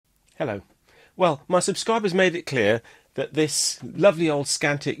Hello. Well, my subscribers made it clear that this lovely old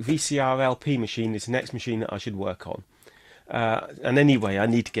Skantic VCR-LP machine is the next machine that I should work on. And anyway, I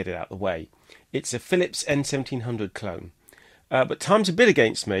need to get it out of the way. It's a Philips N1700 clone. But time's a bit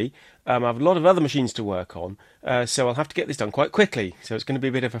against me. I have a lot of other machines to work on, so I'll have to get this done quite quickly. So it's going to be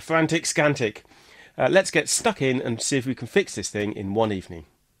a bit of a frantic skantic. Let's get stuck in and see if we can fix this thing in one evening.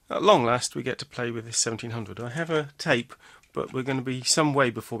 At long last, we get to play with this 1700. I have a tape, but we're going to be some way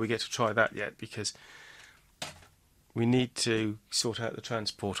before we get to try that yet, because we need to sort out the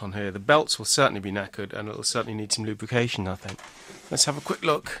transport on here. The belts will certainly be knackered, and it'll certainly need some lubrication, I think. Let's have a quick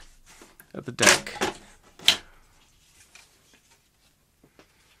look at the deck.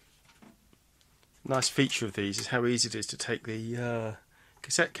 Nice feature of these is how easy it is to take the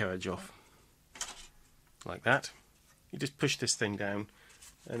cassette carriage off. Like that. You just push this thing down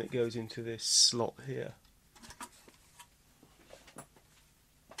and it goes into this slot here.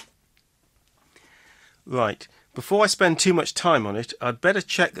 Right, before I spend too much time on it, I'd better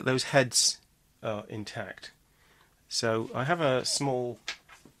check that those heads are intact. So I have a small,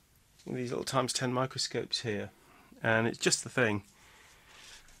 one of these little ×10 microscopes here, and it's just the thing.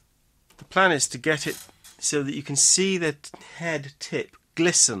 The plan is to get it so that you can see the head tip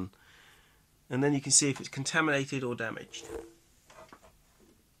glisten, and then you can see if it's contaminated or damaged.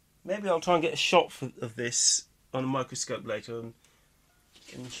 Maybe I'll try and get a shot of this on a microscope later and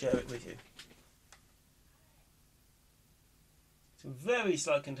share it with you. Some very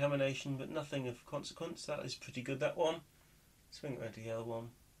slight contamination, but nothing of consequence. That is pretty good, that one. Swing around to the other one.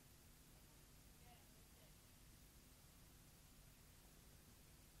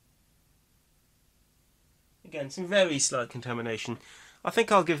 Again, some very slight contamination. I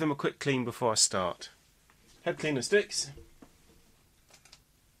think I'll give them a quick clean before I start. Head cleaner sticks.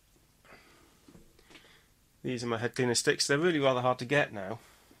 These are my head cleaner sticks. They're really rather hard to get now.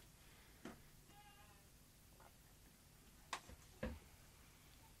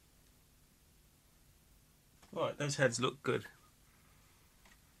 Right, those heads look good.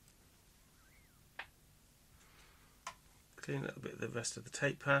 Clean a little bit of the rest of the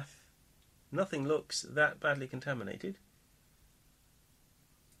tape path. Nothing looks that badly contaminated.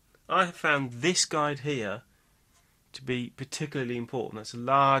 I have found this guide here to be particularly important. That's a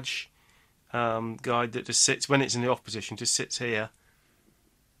large guide that just sits, when it's in the off position, just sits here.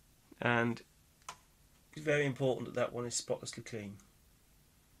 And it's very important that that one is spotlessly clean.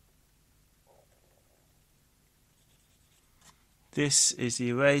 This is the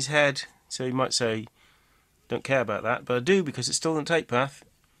erase head, so you might say, don't care about that, but I do, because it's still in the tape path.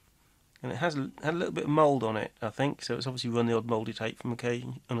 And it has had a little bit of mould on it, I think, so it's obviously run the odd mouldy tape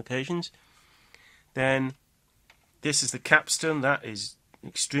on occasions. Then this is the capstan. That is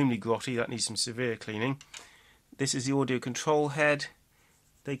extremely grotty, that needs some severe cleaning. This is the audio control head.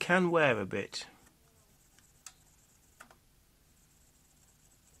 They can wear a bit.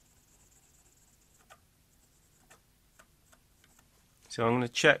 So I'm going to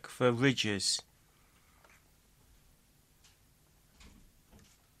check for ridges.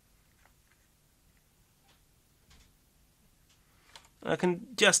 I can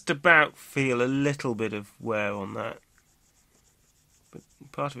just about feel a little bit of wear on that, but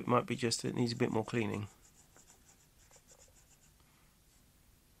part of it might be just that it needs a bit more cleaning.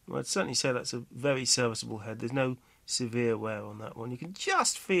 Well, I'd certainly say that's a very serviceable head. There's no severe wear on that one. You can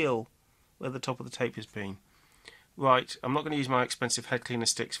just feel where the top of the tape has been. Right, I'm not going to use my expensive head cleaner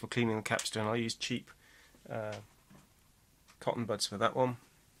sticks for cleaning the capstan. I'll use cheap cotton buds for that one.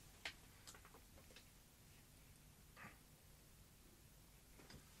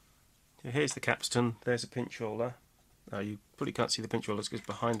 So here's the capstan, there's a pinch roller. You probably can't see the pinch rollers because it's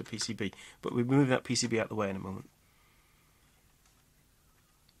behind the PCB, but we'll move that PCB out of the way in a moment.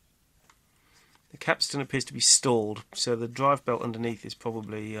 The capstan appears to be stalled, so the drive belt underneath is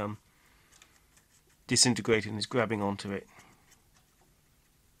probably disintegrated and is grabbing onto it.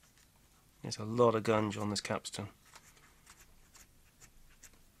 There's a lot of gunge on this capstan.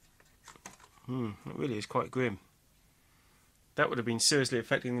 It really is quite grim. That would have been seriously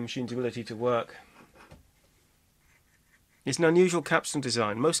affecting the machine's ability to work. It's an unusual capstan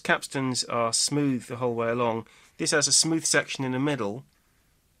design. Most capstans are smooth the whole way along. This has a smooth section in the middle,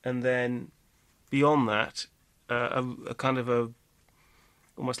 and then beyond that, a kind of a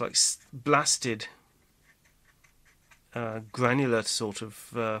almost like blasted, granular sort of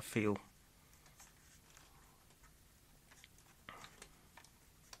feel.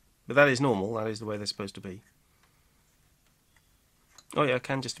 But that is normal. That is the way they're supposed to be. Oh yeah, I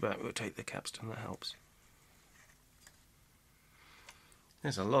can just about rotate the capstan, that helps.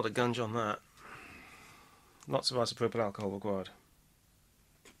 There's a lot of gunge on that. Lots of isopropyl alcohol required.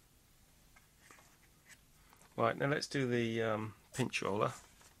 Right, now let's do the pinch roller.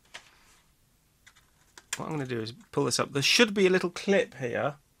 What I'm going to do is pull this up. There should be a little clip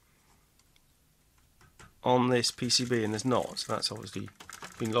here on this PCB, and there's not, so that's obviously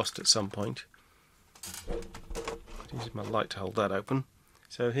been lost at some point. I'll use my light to hold that open.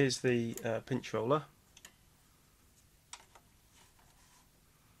 So here's the pinch roller.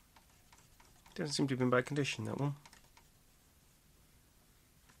 Doesn't seem to be in bad condition, that one.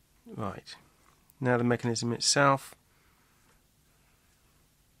 Right, now the mechanism itself.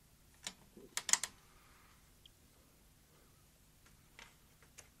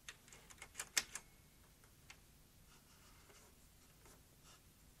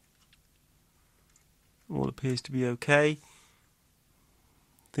 All appears to be okay.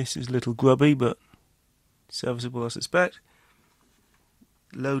 This is a little grubby, but serviceable, I suspect.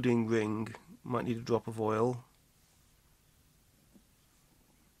 Loading ring might need a drop of oil.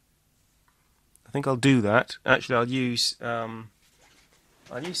 I think I'll do that. Actually, I'll use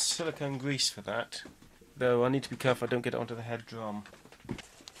silicone grease for that. Though I need to be careful I don't get it onto the head drum.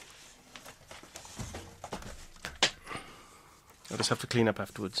 I'll just have to clean up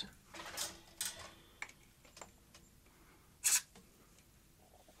afterwards.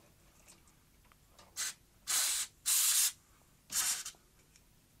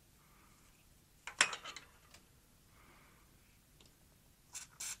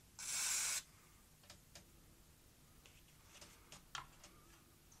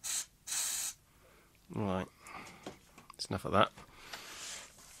 Right, that's enough of that.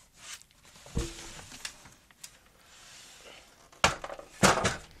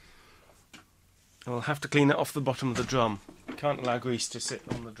 I'll have to clean it off the bottom of the drum. Can't allow grease to sit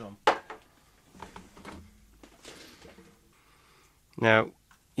on the drum. Now,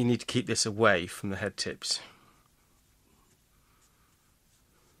 you need to keep this away from the head tips.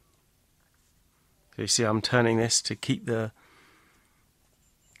 So you see I'm turning this to keep the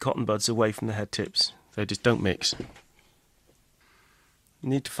cotton buds away from the head tips. They just don't mix. You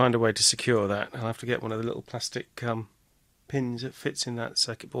need to find a way to secure that. I'll have to get one of the little plastic pins that fits in that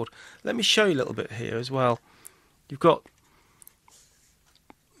circuit board. Let me show you a little bit here as well. You've got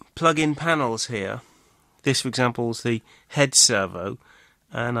plug-in panels here. This, for example, is the head servo,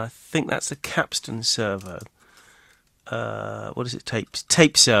 and I think that's the capstan servo. What is it?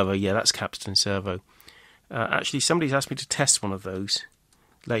 Tape servo. Yeah, that's capstan servo. Actually, somebody's asked me to test one of those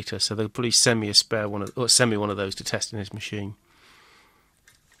later, so they'll probably send me a spare one, or send me one of those to test in this machine.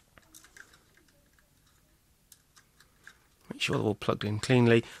 Make sure they're all plugged in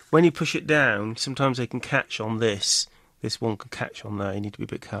cleanly. When you push it down, sometimes they can catch on this. This one can catch on there. You need to be a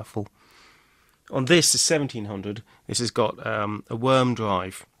bit careful. On this, the 1700, this has got a worm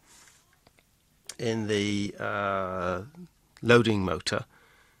drive in the loading motor.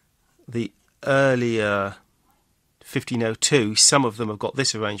 The earlier 1502, some of them have got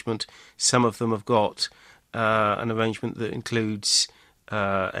this arrangement, some of them have got an arrangement that includes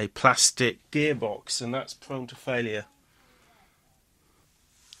a plastic gearbox, and that's prone to failure.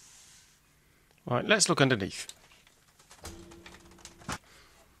 Right, let's look underneath.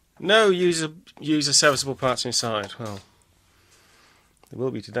 No user serviceable parts inside. Well, there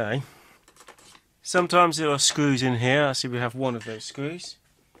will be today. Sometimes there are screws in here. I see we have one of those screws.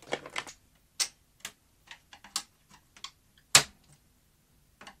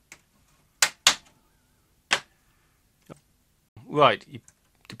 Right, you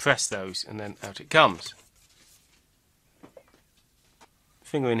depress those and then out it comes.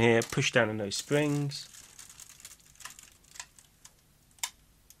 Finger in here, push down on those springs.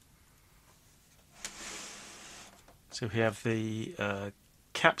 So we have the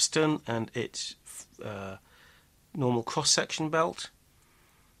capstan and its normal cross-section belt.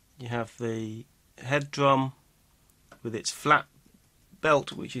 You have the head drum with its flat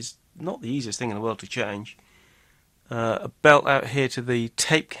belt, which is not the easiest thing in the world to change. A belt out here to the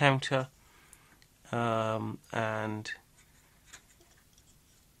tape counter, and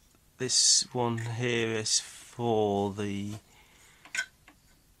this one here is for the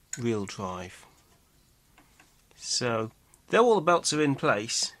reel drive. So, though all the belts are in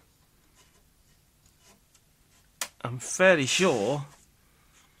place, I'm fairly sure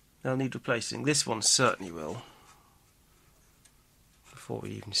they'll need replacing. This one certainly will, before we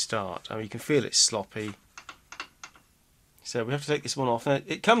even start. I mean, you can feel it's sloppy. So we have to take this one off. Now,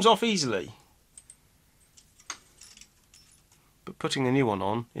 it comes off easily, but putting the new one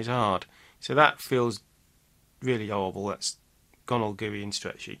on is hard. So that feels really horrible. That's gone all gooey and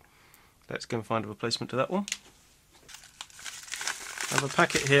stretchy. Let's go and find a replacement to that one. I have a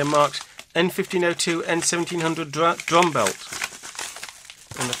packet here marked N1502 N1700 drum belt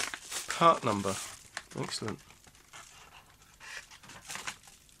and a part number. Excellent.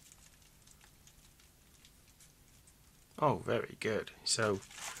 Oh, very good. So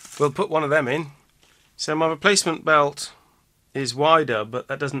we'll put one of them in. So my replacement belt is wider, but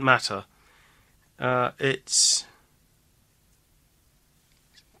that doesn't matter. It's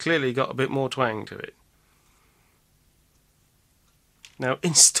clearly got a bit more twang to it. Now,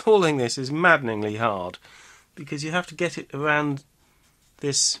 installing this is maddeningly hard because you have to get it around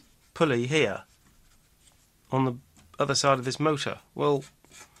this pulley here on the other side of this motor. Well,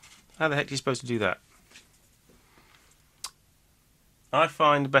 how the heck are you supposed to do that? I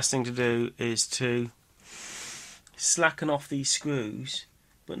find the best thing to do is to slacken off these screws,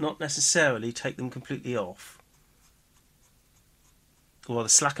 but not necessarily take them completely off. Or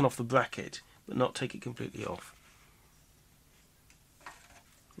slacken off the bracket, but not take it completely off.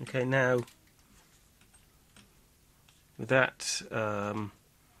 Okay, now with that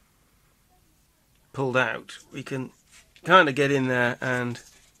pulled out, we can kind of get in there and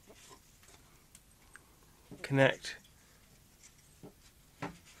connect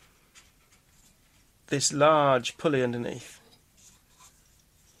this large pulley underneath.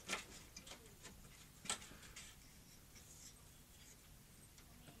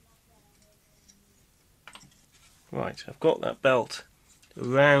 Right, I've got that belt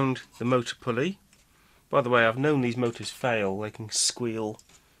around the motor pulley. By the way, I've known these motors fail, they can squeal.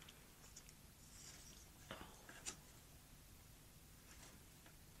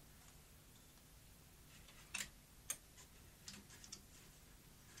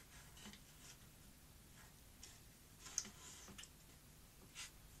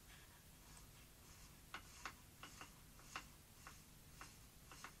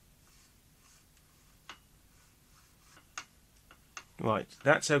 Right,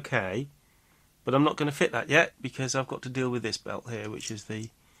 that's okay, but I'm not going to fit that yet because I've got to deal with this belt here, which is the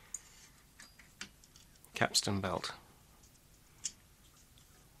capstan belt.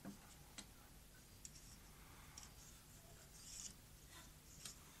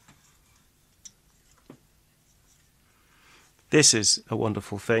 This is a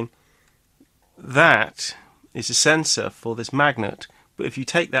wonderful thing. That is a sensor for this magnet, but if you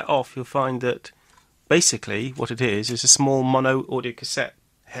take that off, you'll find that basically what it is a small mono audio cassette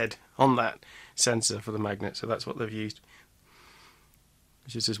head on that sensor for the magnet, so that's what they've used,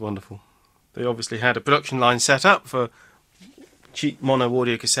 which is just wonderful. They obviously had a production line set up for cheap mono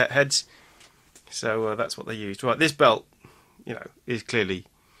audio cassette heads, so that's what they used. Right, this belt, you know, is clearly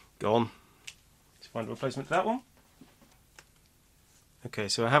gone. Let's find a replacement for that one. Okay,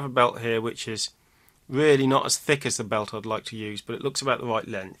 so I have a belt here which is really not as thick as the belt I'd like to use, but it looks about the right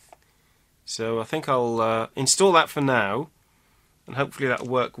length. So I think I'll install that for now, and hopefully that'll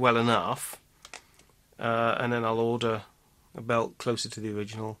work well enough, and then I'll order a belt closer to the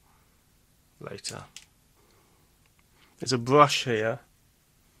original later. There's a brush here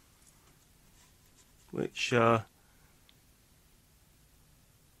which I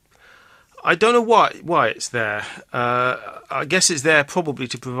don't know why it's there. I guess it's there probably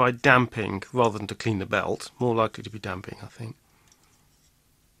to provide damping rather than to clean the belt. More likely to be damping, I think.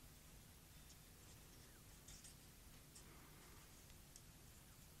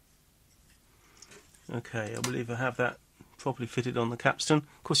 Okay, I believe I have that properly fitted on the capstan.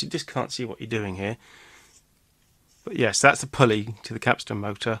 Of course, you just can't see what you're doing here. But yes, that's the pulley to the capstan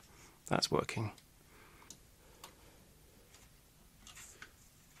motor. That's working.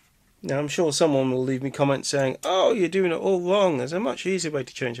 Now, I'm sure someone will leave me comments saying, "Oh, you're doing it all wrong. There's a much easier way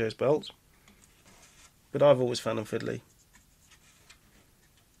to change those belts." But I've always found them fiddly.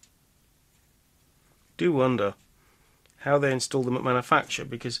 Do wonder how they install them at manufacture,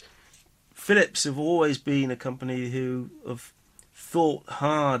 because Philips have always been a company who have thought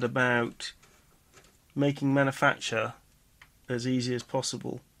hard about making manufacture as easy as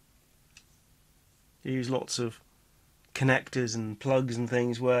possible. They use lots of connectors and plugs and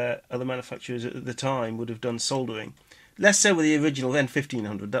things where other manufacturers at the time would have done soldering. Less so with the original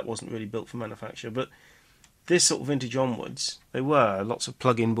N1700, that wasn't really built for manufacture, but this sort of vintage onwards, they were lots of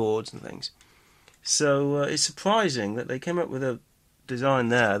plug-in boards and things. So it's surprising that they came up with a design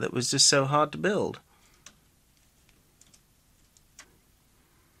there that was just so hard to build.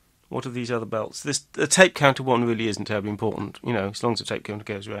 What are these other belts? The tape counter one really isn't terribly important. You know, as long as the tape counter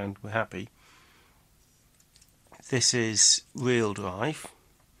goes around, we're happy. This is real drive.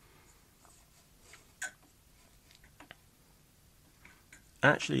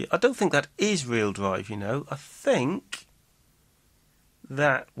 Actually, I don't think that is real drive, you know. I think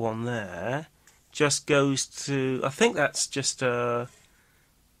that one there just goes to... I think that's just about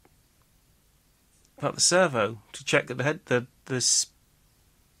the servo to check that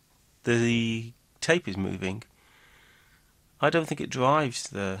the tape is moving. I don't think it drives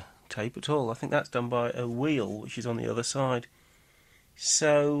the tape at all. I think that's done by a wheel which is on the other side.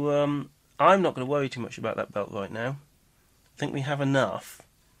 So I'm not going to worry too much about that belt right now. I think we have enough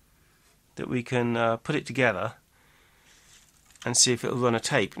that we can put it together and see if it'll run a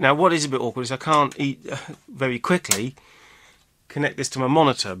tape. Now what is a bit awkward is I can't very quickly connect this to my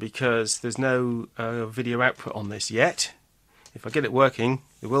monitor because there's no video output on this yet. If I get it working,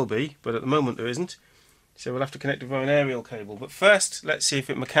 there will be, but at the moment there isn't. So we'll have to connect it via an aerial cable. But first, let's see if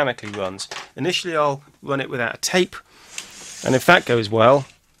it mechanically runs. Initially I'll run it without a tape, and if that goes well,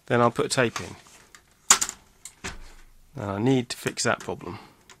 then I'll put a tape in. And I need to fix that problem.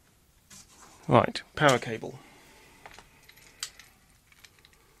 Right, power cable.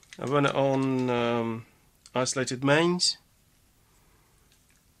 I run it on isolated mains.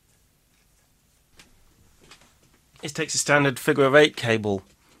 It takes a standard figure of 8 cable,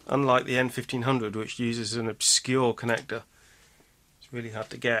 unlike the N1700, which uses an obscure connector. It's really hard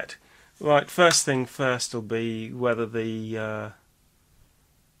to get. Right, first thing first will be whether the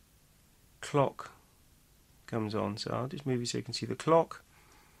clock comes on. So I'll just move it so you can see the clock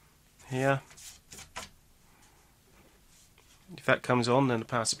here. If that comes on, then the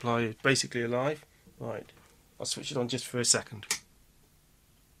power supply is basically alive. Right, I'll switch it on just for a second.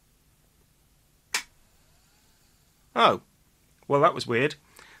 Oh, well that was weird.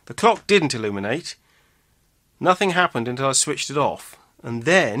 The clock didn't illuminate. Nothing happened until I switched it off. And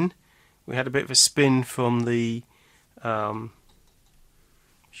then we had a bit of a spin from the,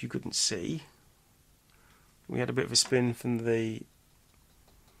 which you couldn't see. We had a bit of a spin from the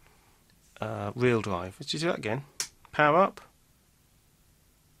reel drive. Let's just do that again. Power up.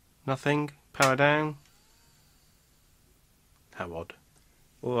 Nothing. Power down. How odd.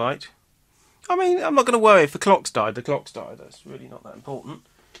 Alright. I mean, I'm not going to worry if the clock's died. The clock's died. That's really not that important.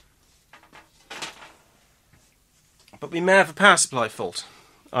 But we may have a power supply fault.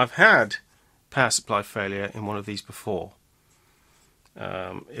 I've had power supply failure in one of these before.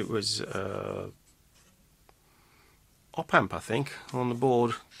 It was op amp, I think, on the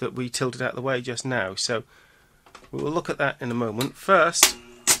board that we tilted out of the way just now. So we will look at that in a moment. First,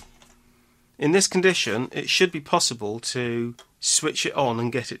 in this condition, it should be possible to switch it on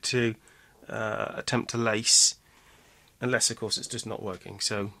and get it to attempt to lace, unless of course it's just not working.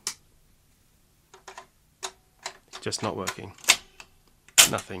 So it's just not working.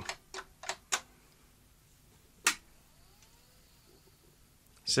 Nothing.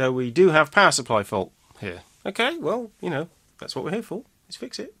 So we do have power supply fault here. Okay, well, you know, that's what we're here for. Let's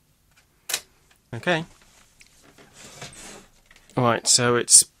fix it. Okay. Alright, so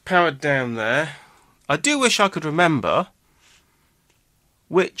it's powered down there. I do wish I could remember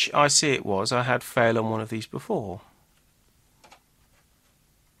which IC it was. I had fail on one of these before.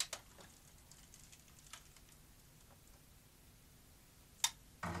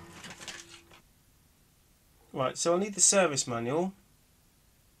 Right, so I need the service manual,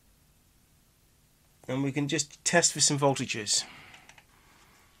 and we can just test for some voltages.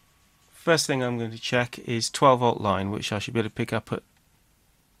 First thing I'm going to check is 12 volt line, which I should be able to pick up at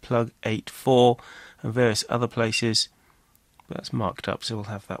plug 8.4 and various other places. But that's marked up, so we'll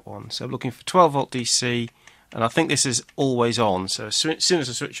have that one. So I'm looking for 12 volt DC, and I think this is always on, so as soon as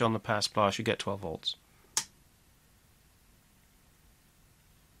I switch on the power supply I should get 12 volts.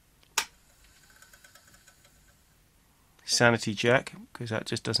 Sanity check, because that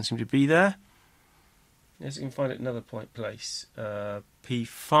just doesn't seem to be there. Yes, you can find it in another place.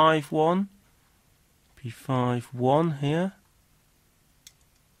 P51 here.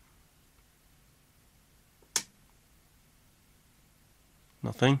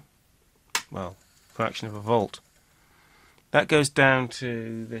 Nothing. Well, fraction of a volt. That goes down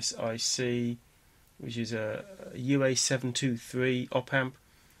to this IC, which is a UA723 op amp,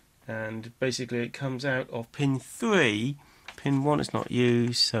 and basically it comes out of pin 3. Pin 1 is not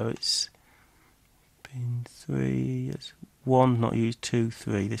used, so it's pin 3, it's 1 not used, 2,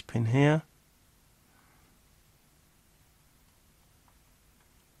 3, this pin here.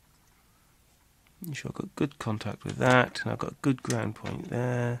 I'm sure I've got good contact with that, and I've got a good ground point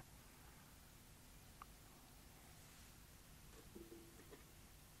there.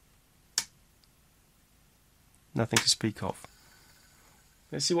 Nothing to speak of.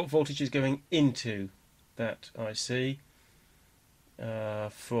 Let's see what voltage is going into that IC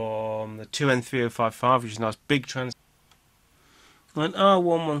from the 2N3055, which is a nice big trans. On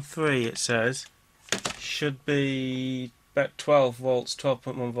R113 it says should be about 12 volts,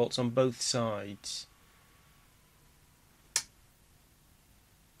 12.1 volts on both sides.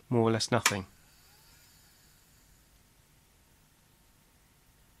 More or less nothing.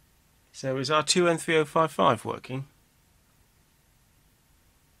 So is our 2N3055 working?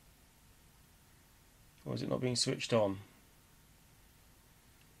 Or is it not being switched on?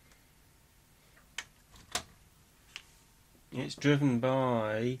 It's driven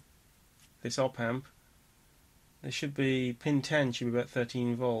by this op amp. There should be pin 10 should be about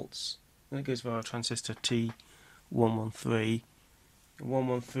 13 volts. Then it goes via a transistor T113.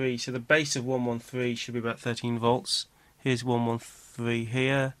 113. So the base of 113 should be about 13 volts. Here's 113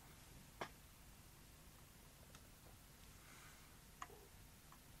 here.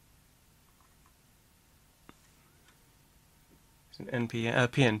 It's an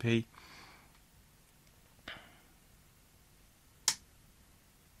PNP.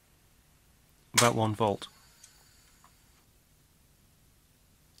 About 1 volt.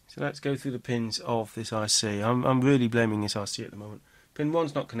 So let's go through the pins of this IC. I'm really blaming this IC at the moment. Pin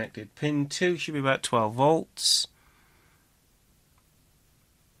 1's not connected. Pin 2 should be about 12 volts.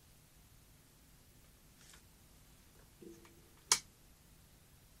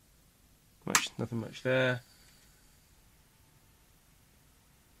 Nothing much there.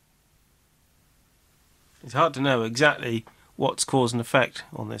 It's hard to know exactly what's cause and effect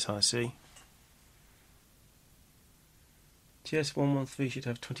on this IC. TS113 should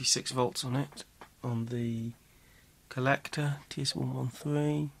have 26 volts on it. On the collector,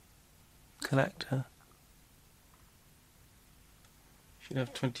 TS113 collector should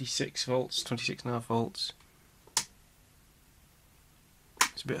have 26 volts, 26.5 volts.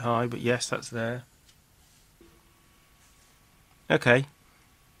 It's a bit high, but yes, that's there. Okay,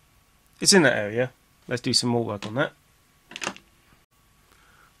 it's in that area. Let's do some more work on that.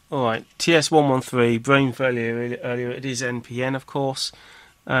 Alright, TS113, brain failure earlier, it is NPN of course,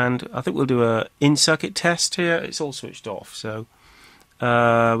 and I think we'll do a in-circuit test here. It's all switched off, so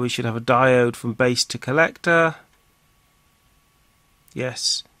we should have a diode from base to collector.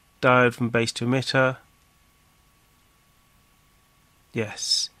 Yes, diode from base to emitter.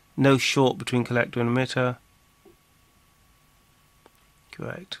 Yes, no short between collector and emitter.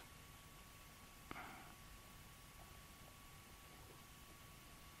 Correct.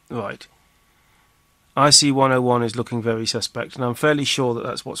 Right. IC101 is looking very suspect, and I'm fairly sure that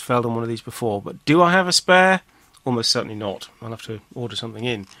that's what's failed on one of these before. But do I have a spare? Almost certainly not. I'll have to order something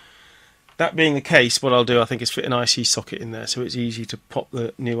in. That being the case, what I'll do, I think, is fit an IC socket in there, so it's easy to pop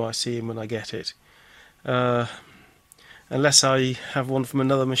the new IC in when I get it. Unless I have one from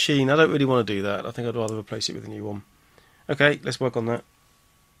another machine. I don't really want to do that. I think I'd rather replace it with a new one. Okay, let's work on that.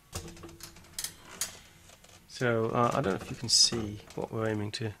 So I don't know if you can see what we're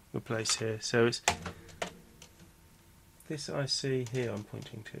aiming to replace here. So it's this IC here I'm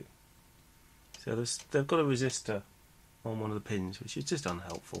pointing to. So they've got a resistor on one of the pins, which is just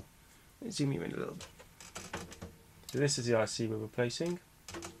unhelpful. Let's zoom you in a little bit. So this is the IC we're replacing,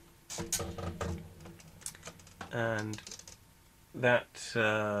 and that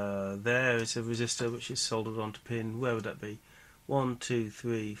there is a resistor which is soldered onto pin. Where would that be? 1, 2,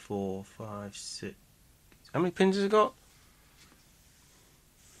 3, 4, 5, 6. How many pins has it got?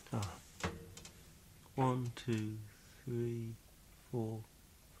 1, 2, 3, 4,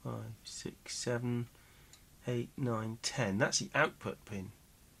 5, 6, 7, 8, 9, 10. That's the output pin.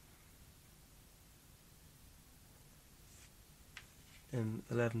 And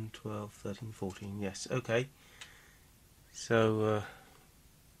 11, 12, 13, 14. Yes, okay. So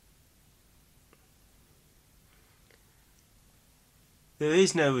there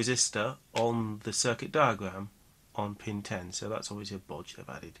is no resistor on the circuit diagram on pin 10, so that's obviously a bodge they've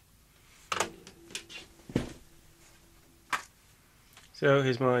added. So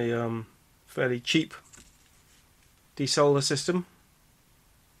here's my fairly cheap desolder system.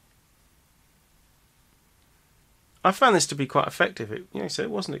 I found this to be quite effective. So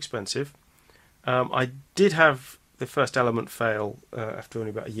it wasn't expensive. I did have the first element fail after only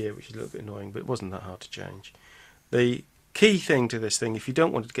about a year, which is a little bit annoying, but it wasn't that hard to change. The key thing to this thing, if you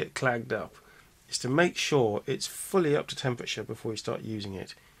don't want it to get clagged up, is to make sure it's fully up to temperature before you start using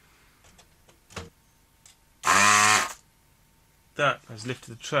it. That has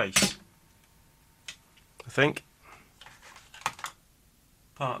lifted the trace, I think.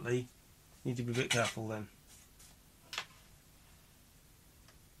 Partly. Need to be a bit careful then.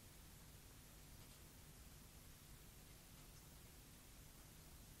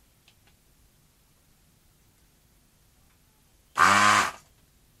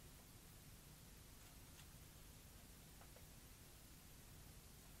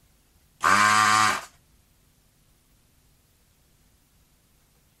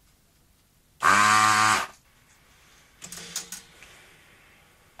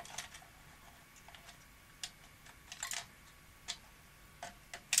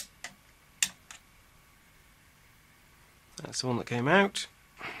 That's the one that came out.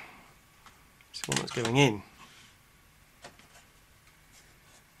 It's the one that's going in.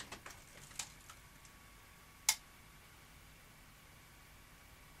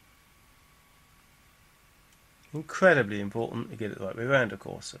 Incredibly important to get it the right way around, of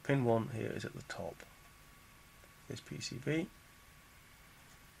course. So pin 1 here is at the top. This PCB.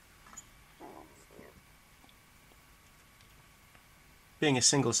 Being a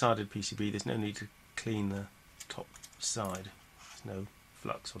single-sided PCB, there's no need to clean the top side. There's no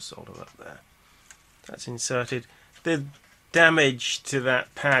flux or solder up there. That's inserted. The damage to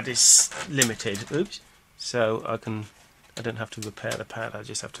that pad is limited. Oops. So I don't have to repair the pad. I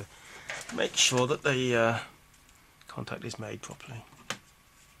just have to make sure that the contact is made properly.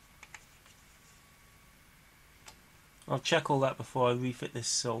 I'll check all that before I refit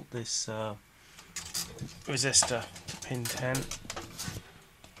this resistor to pin 10.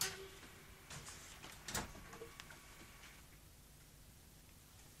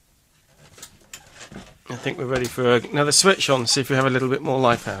 I think we're ready for another switch on, see if we have a little bit more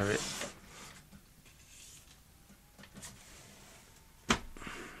life out of it.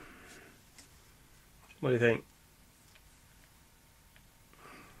 What do you think?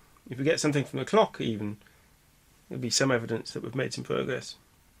 If we get something from the clock even, there'll be some evidence that we've made some progress.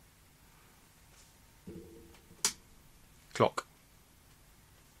 Clock.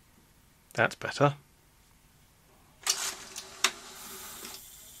 That's better.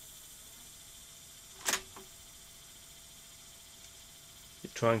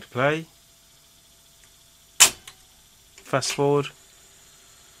 Keep trying to play. Fast forward.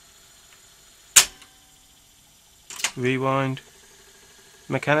 Rewind.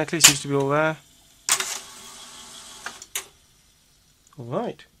 Mechanically seems to be all there.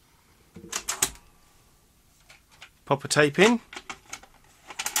 Alright. Pop a tape in.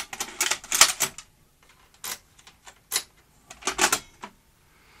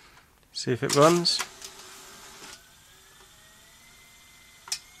 See if it runs.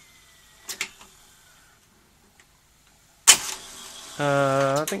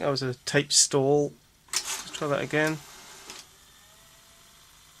 I think that was a tape stall. Let's try that again.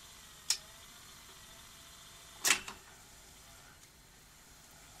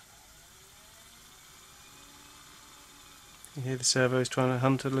 You hear the servos trying to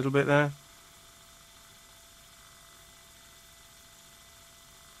hunt a little bit there.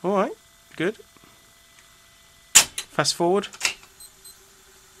 Alright, good. Fast forward.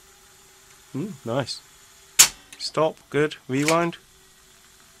 Nice. Stop, good. Rewind.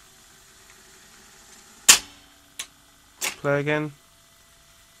 Play again.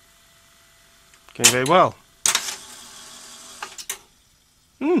 Going very well.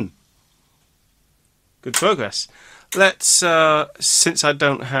 Good progress. Let's, since I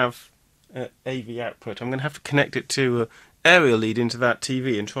don't have AV output, I'm going to have to connect it to an aerial lead into that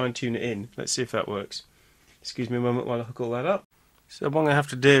TV and try and tune it in. Let's see if that works. Excuse me a moment while I hook all that up. So what I'm going to have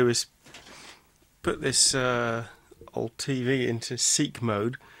to do is put this old TV into seek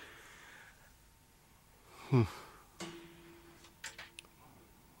mode.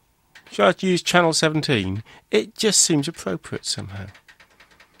 Should I use channel 17? It just seems appropriate somehow.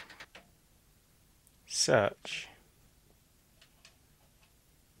 Search.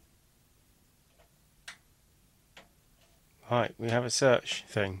 Right, we have a search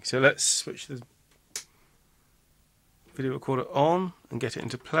thing. So let's switch the video recorder on and get it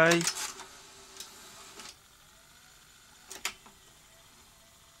into play.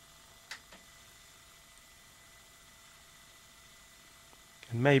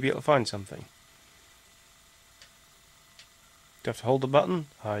 And maybe it'll find something. Do I have to hold the button?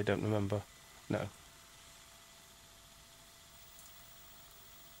 I don't remember. No.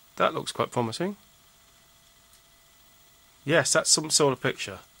 That looks quite promising. Yes, that's some sort of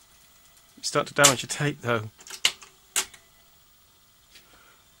picture. You start to damage your tape though.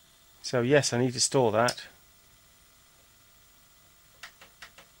 So yes, I need to store that.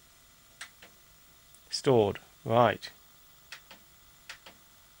 Stored. Right.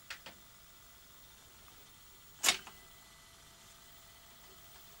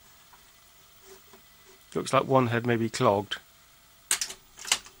 Looks like one head may be clogged.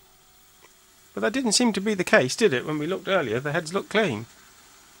 But that didn't seem to be the case, did it? When we looked earlier, the heads looked clean.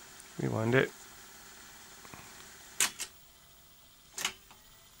 Rewind it.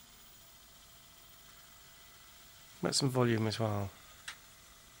 Get some volume as well.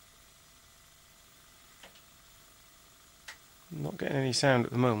 I'm not getting any sound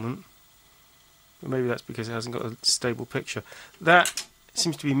at the moment. But maybe that's because it hasn't got a stable picture. That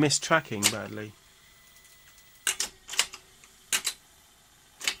seems to be mistracking badly.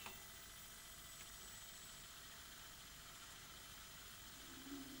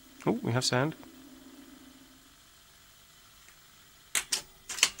 Oh, we have sound.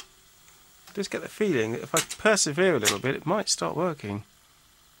 I just get the feeling that if I persevere a little bit, it might start working.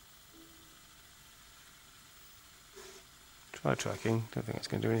 Try tracking. Don't think it's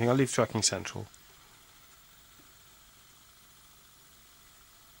going to do anything. I'll leave tracking central.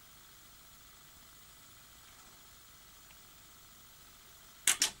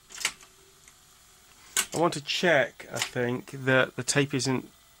 I want to check, I think, that the tape isn't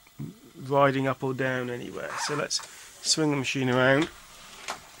riding up or down anywhere. So let's swing the machine around.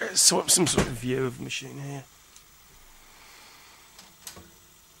 Let's swap some sort of view of the machine here.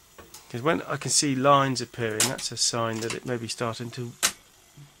 Because when I can see lines appearing, that's a sign that it may be starting to,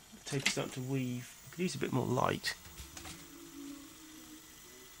 the tape is starting to weave. I could use a bit more light.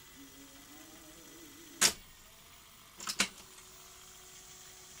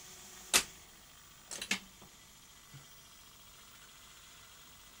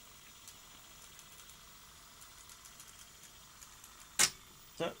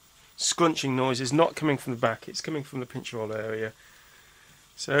 That scrunching noise is not coming from the back, it's coming from the pinch roll area.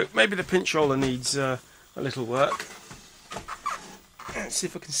 So maybe the pinch roller needs a little work. Let's see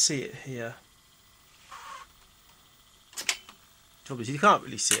if I can see it here. Obviously you can't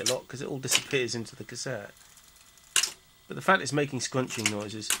really see a lot because it all disappears into the cassette. But the fact it's making scrunching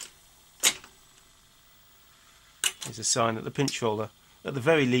noises is a sign that the pinch roller, at the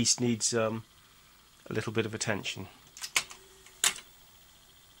very least, needs a little bit of attention.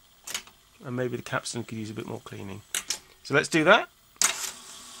 And maybe the capstan could use a bit more cleaning. So let's do that.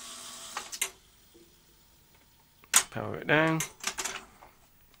 Power it down.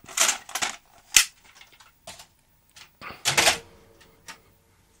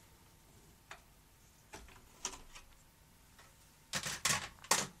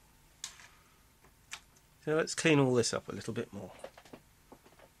 So let's clean all this up a little bit more.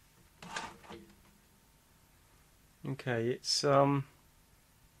 Okay, it's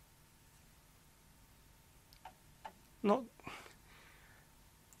not,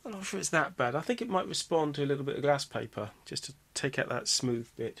 I'm not sure it's that bad. I think it might respond to a little bit of glass paper just to take out that smooth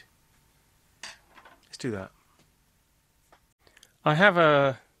bit. Let's do that. I have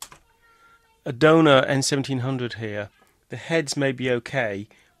a donor N1700 here. The heads may be okay,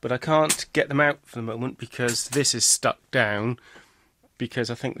 but I can't get them out for the moment because this is stuck down, because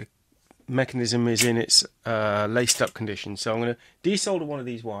I think the mechanism is in its laced up condition. So I'm going to desolder one of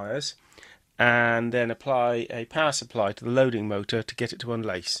these wires and then apply a power supply to the loading motor to get it to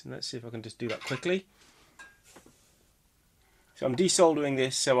unlace. And let's see if I can just do that quickly. So I'm desoldering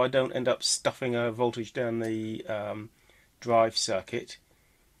this so I don't end up stuffing a voltage down the drive circuit,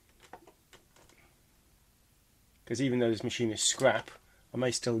 because even though this machine is scrap, I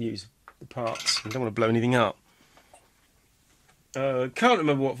may still use the parts. I don't want to blow anything up. Can't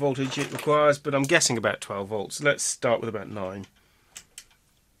remember what voltage it requires, but I'm guessing about 12 volts. Let's start with about 9.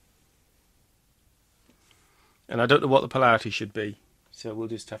 And I don't know what the polarity should be, so we'll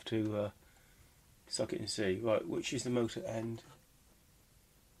just have to suck it and see. Right, which is the motor end?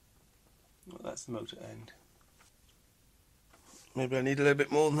 Well, that's the motor end. Maybe I need a little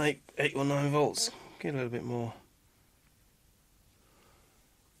bit more than 8 or 9 volts. Get a little bit more.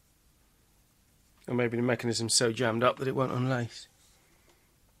 Or maybe the mechanism's so jammed up that it won't unlace.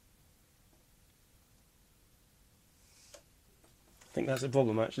 I think that's the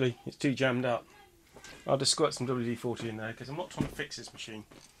problem actually, it's too jammed up. I'll just squirt some WD-40 in there because I'm not trying to fix this machine.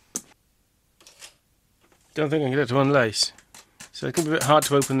 Don't think I can get it to unlace. So it can be a bit hard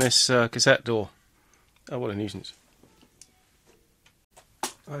to open this cassette door. Oh, what a nuisance.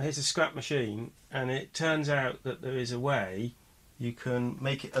 Well, here's a scrap machine, and it turns out that there is a way you can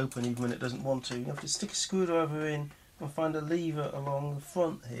make it open even when it doesn't want to. You have to stick a screwdriver in and find a lever along the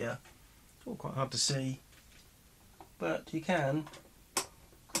front here. It's all quite hard to see, but you can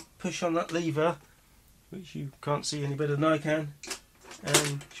push on that lever, which you can't see any better than I can,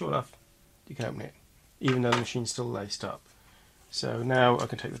 and sure enough you can open it, even though the machine's still laced up. So now I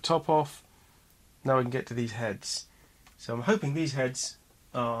can take the top off. Now I can get to these heads. So I'm hoping these heads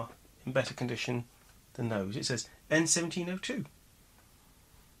are in better condition than those. It says N1700.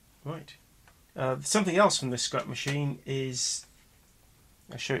 Right. Something else from this scrap machine is,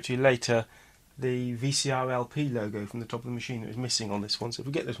 I'll show it to you later, the VCR-LP logo from the top of the machine that was missing on this one. So if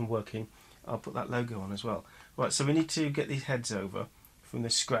we get this one working, I'll put that logo on as well. Right, so we need to get these heads over from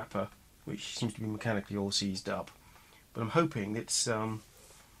this scrapper, which seems to be mechanically all seized up. But I'm hoping it's an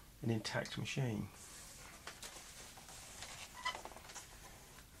intact machine.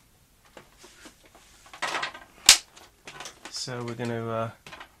 So we're going to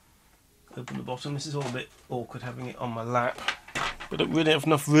open the bottom. This is all a bit awkward having it on my lap. I don't really have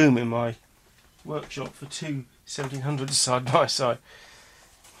enough room in my workshop for two 1700s side by side.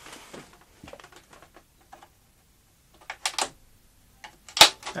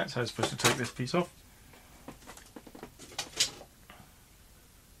 That's how I'm supposed to take this piece off.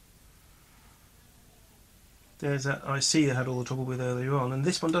 There's that IC I had all the trouble with earlier on, and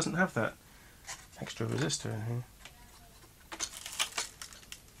this one doesn't have that extra resistor in here.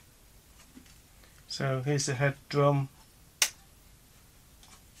 So here's the head drum.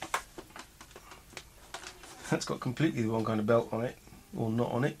 That's got completely the wrong kind of belt on it, or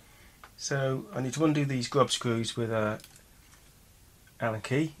not on it. So I need to undo these grub screws with a Allen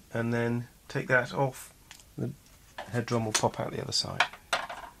key, and then take that off. The head drum will pop out the other side.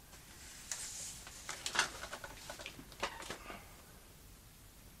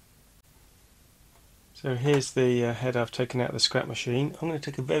 So here's the head I've taken out of the scrap machine. I'm going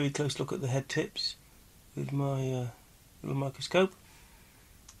to take a very close look at the head tips with my little microscope.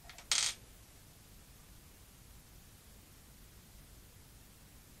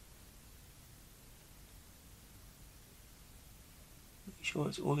 Make sure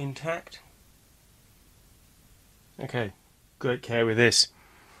it's all intact. Okay, great care with this.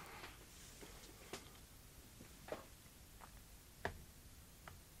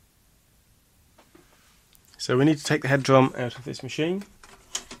 So we need to take the head drum out of this machine,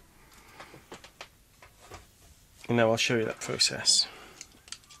 and now I'll show you that process.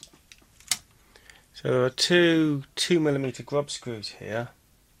 So there are two 2mm grub screws here,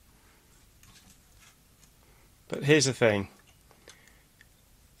 but here's the thing,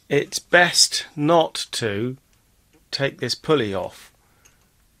 it's best not to take this pulley off.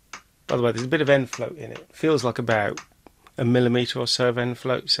 By the way, there's a bit of end float in it, feels like about 1mm or so of end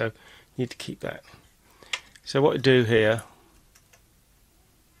float, so you need to keep that. So what I do here,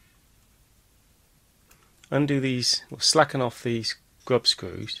 undo these, or slacken off these grub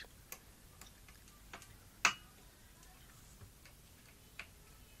screws,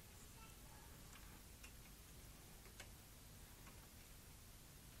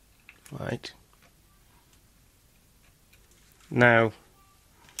 right. Now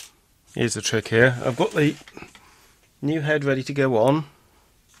here's the trick here. I've got the new head ready to go on.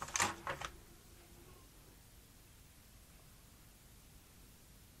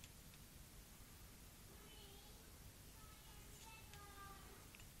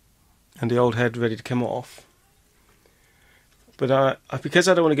 And the old head ready to come off. But because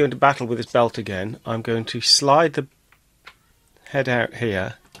I don't want to go into battle with this belt again, I'm going to slide the head out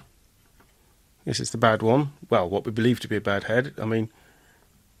here. This is the bad one. Well, what we believe to be a bad head. I mean,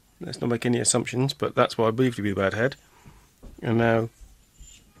 let's not make any assumptions, but that's what I believe to be a bad head. And now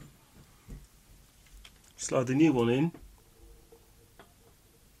slide the new one in.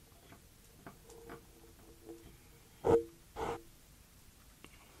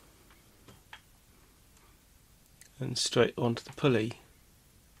 And straight onto the pulley.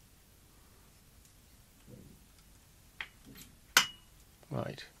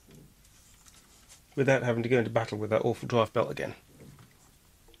 Right. Without having to go into battle with that awful drive belt again.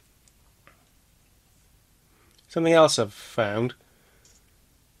 Something else I've found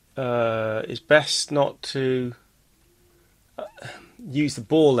is best not to use the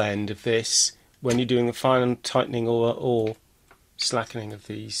ball end of this when you're doing the fine tightening or slackening of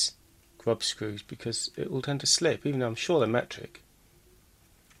these grub screws, because it will tend to slip, even though I'm sure they're metric.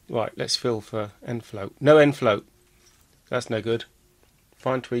 Right, let's feel for end float. No end float. That's no good.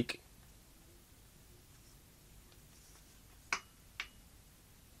 Fine tweak.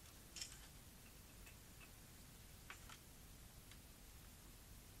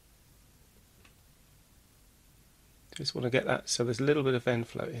 Just want to get that so there's a little bit of end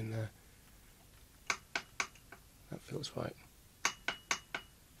float in there. That feels right.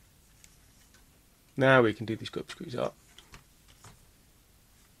 Now we can do these grub screws up.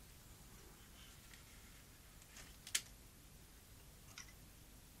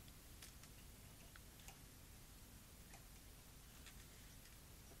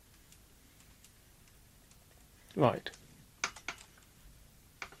 Right.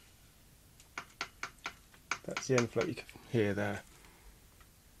 That's the end float you can hear there.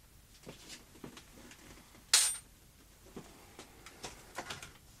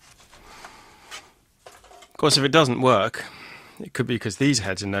 Of course, if it doesn't work, it could be because these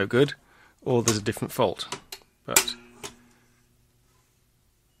heads are no good, or there's a different fault. But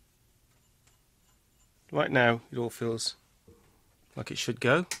right now, it all feels like it should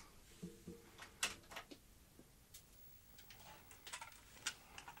go.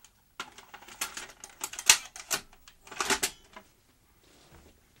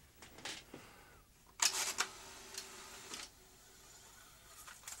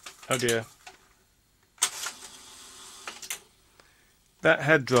 Oh dear. That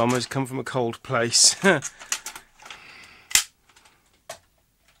head drum has come from a cold place. That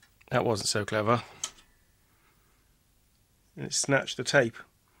wasn't so clever. And it snatched the tape.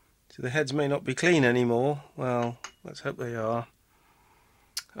 So the heads may not be clean anymore. Well, let's hope they are.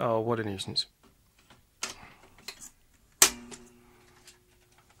 Oh, what a nuisance.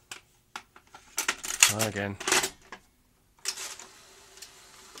 Try again.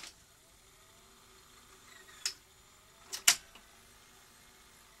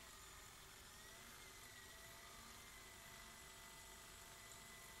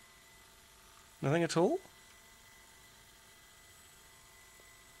 Nothing at all?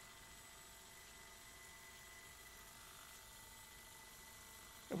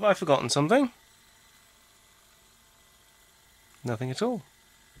 Have I forgotten something? Nothing at all.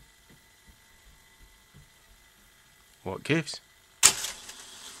 What gives?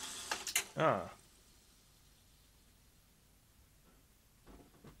 Ah.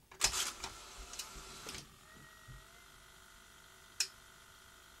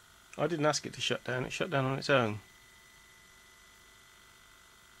 I didn't ask it to shut down, it shut down on its own.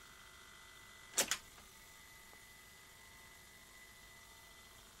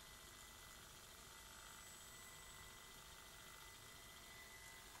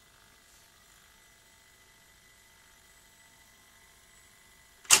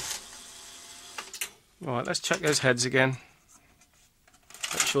 Alright, let's check those heads again.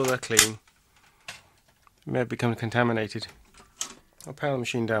 Make sure they're clean. They may have become contaminated. I'll power the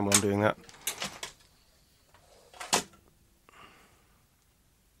machine down while I'm doing that.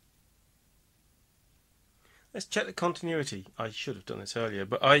 Let's check the continuity. I should have done this earlier,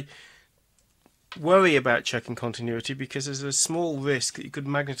 but I worry about checking continuity because there's a small risk that you could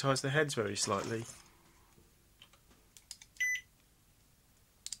magnetise the heads very slightly.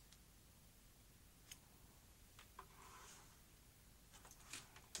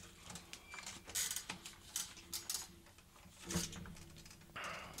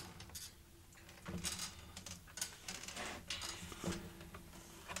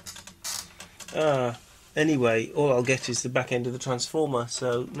 Anyway, all I'll get is the back end of the transformer,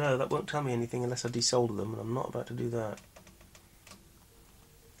 so no, that won't tell me anything unless I desolder them, and I'm not about to do that.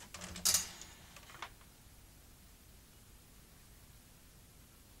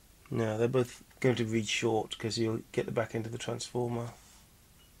 No, they're both going to read short because you'll get the back end of the transformer.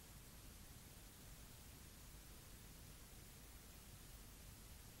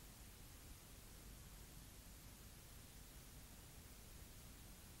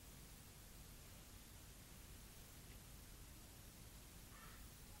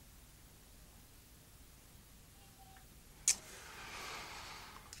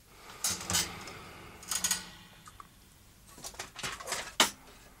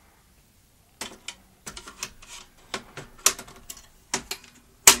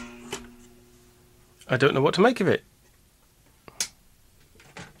 I don't know what to make of it.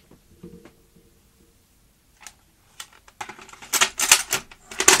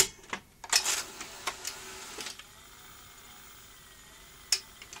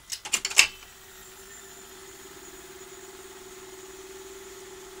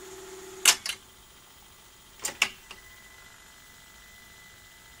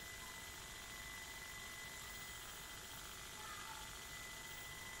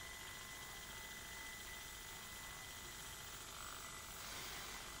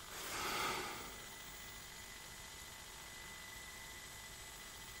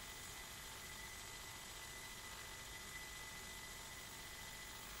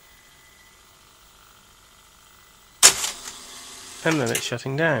 And then it's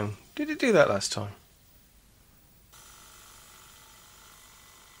shutting down. Did it do that last time?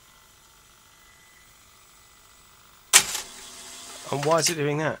 And why is it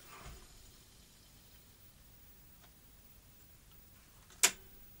doing that?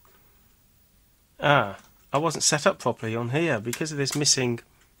 Ah, I wasn't set up properly on here because of this missing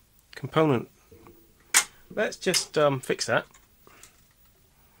component. Let's just fix that.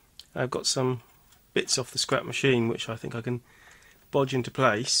 I've got some bits off the scrap machine which I think I can bodge into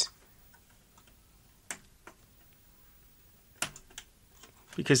place,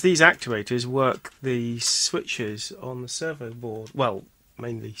 because these actuators work the switches on the servo board, well,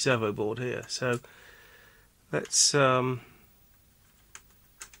 mainly servo board here, so let's try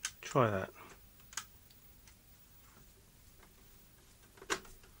that.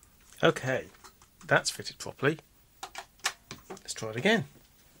 Okay, that's fitted properly. Let's try it again.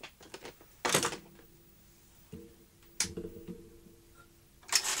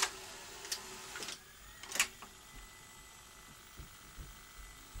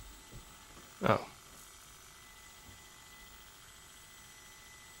 Oh.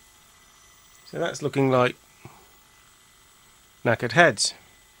 So that's looking like knackered heads.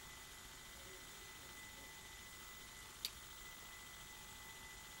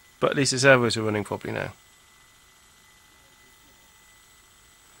 But at least the servos are running properly now.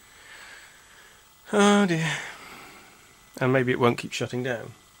 Oh dear. And maybe it won't keep shutting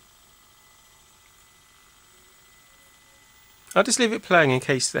down. I'll just leave it playing in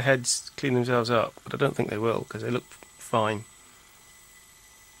case the heads clean themselves up, but I don't think they will because they look fine.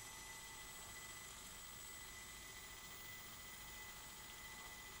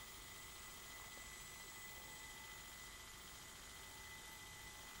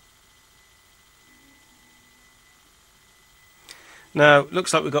 Now,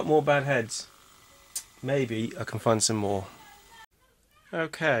 looks like we've got more bad heads. Maybe I can find some more.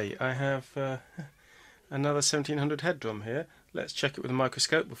 Okay, I have another 1700 head drum here. Let's check it with a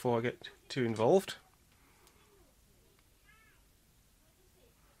microscope before I get too involved.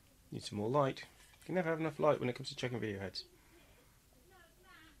 Need some more light. You can never have enough light when it comes to checking video heads.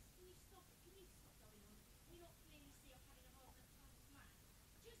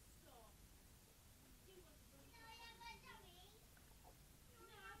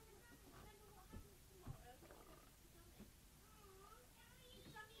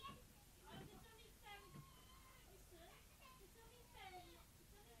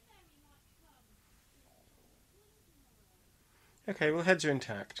 Okay, well, heads are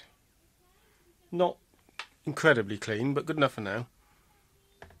intact. Not incredibly clean, but good enough for now.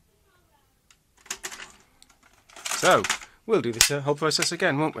 So, we'll do this whole process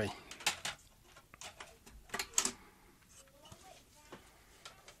again, won't we?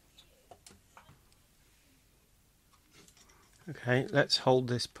 Okay, let's hold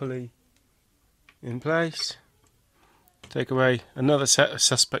this pulley in place. Take away another set of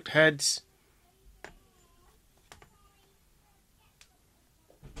suspect heads.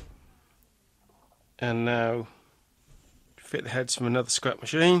 And now fit the heads from another scrap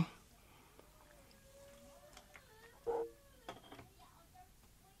machine.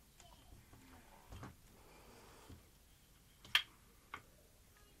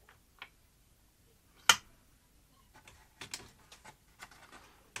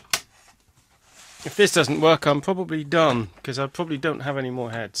 If this doesn't work, I'm probably done, because I probably don't have any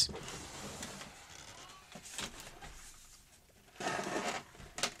more heads.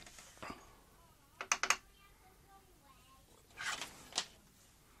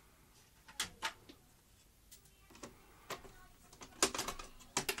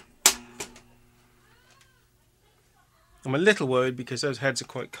 I'm a little worried because those heads are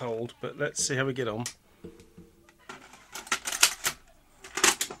quite cold, but let's see how we get on.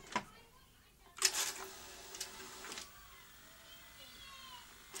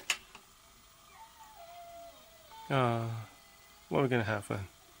 What are we going to have then?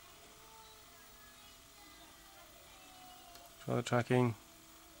 Try the tracking.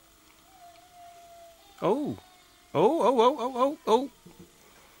 Oh! Oh!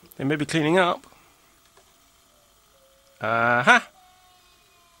 They may be cleaning up. Aha!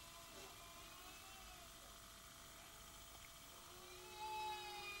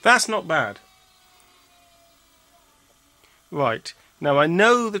 That's not bad. Right, now I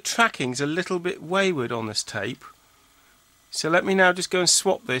know the tracking's a little bit wayward on this tape, so let me now just go and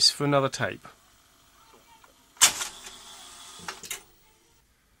swap this for another tape.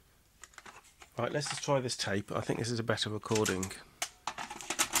 Right, let's just try this tape. I think this is a better recording.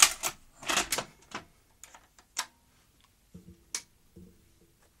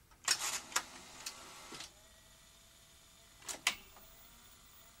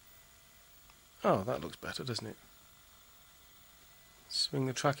 Oh, that looks better, doesn't it? Swing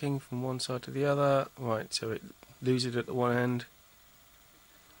the tracking from one side to the other. Right, so it loses it at the one end,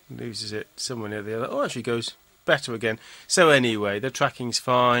 loses it somewhere near the other. Oh, actually goes better again. So anyway, the tracking's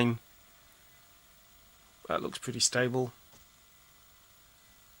fine. That looks pretty stable.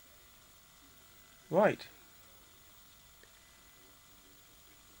 Right.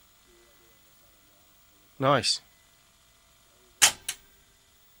 Nice.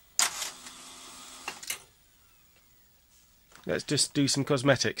 Let's just do some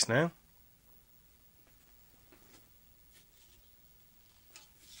cosmetics now.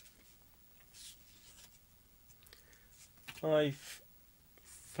 I've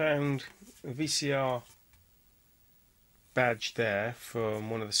found a VCR badge there from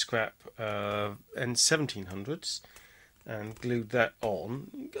one of the scrap N1700s and glued that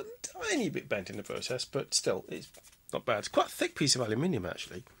on. Got a tiny bit bent in the process, but still, it's not bad. It's quite a thick piece of aluminium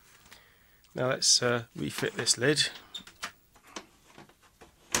actually. Now let's refit this lid.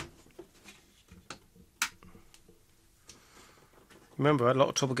 Remember, I had a lot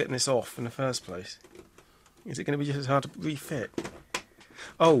of trouble getting this off in the first place. Is it going to be just as hard to refit?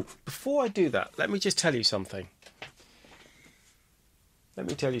 Oh, before I do that, let me just tell you something.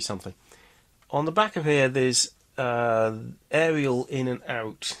 On the back of here, there's aerial in and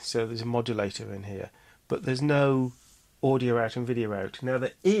out, so there's a modulator in here, but there's no audio out and video out. Now,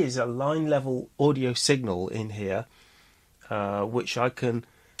 there is a line level audio signal in here, which I can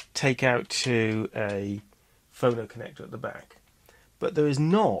take out to a phono connector at the back, but there is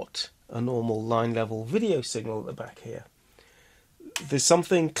not a normal line level video signal at the back here. There's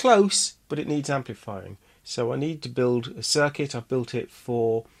something close, but it needs amplifying, so I need to build a circuit. I've built it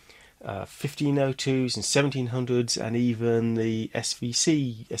for 1502s and 1700s and even the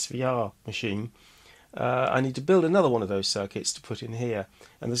SVR machine. I need to build another one of those circuits to put in here,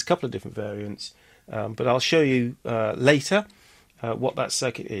 and there's a couple of different variants, but I'll show you later what that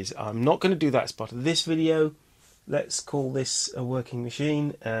circuit is. I'm not going to do that as part of this video. Let's call this a working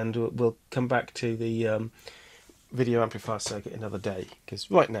machine, and we'll come back to the video amplifier circuit another day,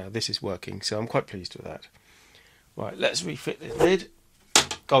 because right now this is working, so I'm quite pleased with that. Right, let's refit the lid.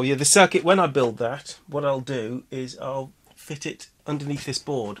 Oh yeah, the circuit, when I build that, what I'll do is I'll fit it underneath this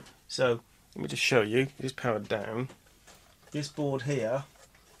board. So let me just show you. It is powered down. This board here,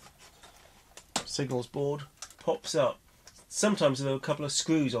 signals board, pops up. Sometimes there are a couple of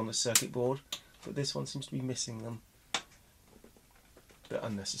screws on the circuit board, but this one seems to be missing them. A bit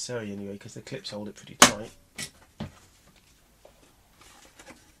unnecessary anyway, because the clips hold it pretty tight.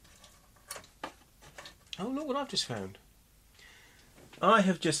 Oh, look what I've just found. I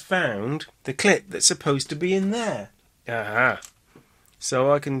have just found the clip that's supposed to be in there. Aha!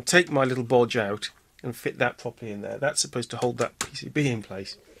 So I can take my little bodge out and fit that properly in there. That's supposed to hold that PCB in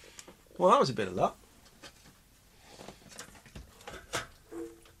place. Well, that was a bit of luck.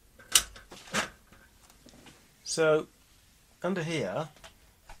 So, under here,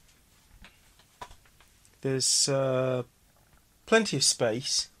 there's plenty of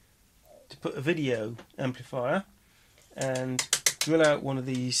space to put a video amplifier and drill out one of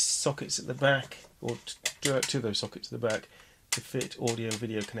these sockets at the back, or drill out two of those sockets at the back to fit audio and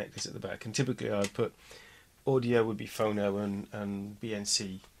video connectors at the back. And typically I'd put audio would be phono and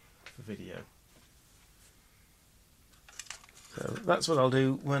BNC for video. So that's what I'll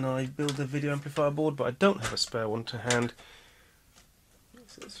do when I build the video amplifier board, but I don't have a spare one to hand.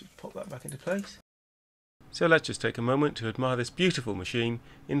 So let's just pop that back into place. So let's just take a moment to admire this beautiful machine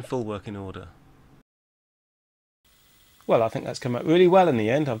in full working order. Well, I think that's come out really well in the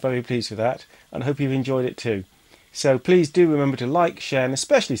end. I'm very pleased with that, and I hope you've enjoyed it too. So please do remember to like, share and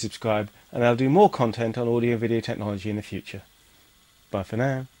especially subscribe, and I'll do more content on audio and video technology in the future. Bye for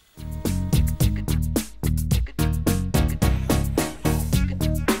now.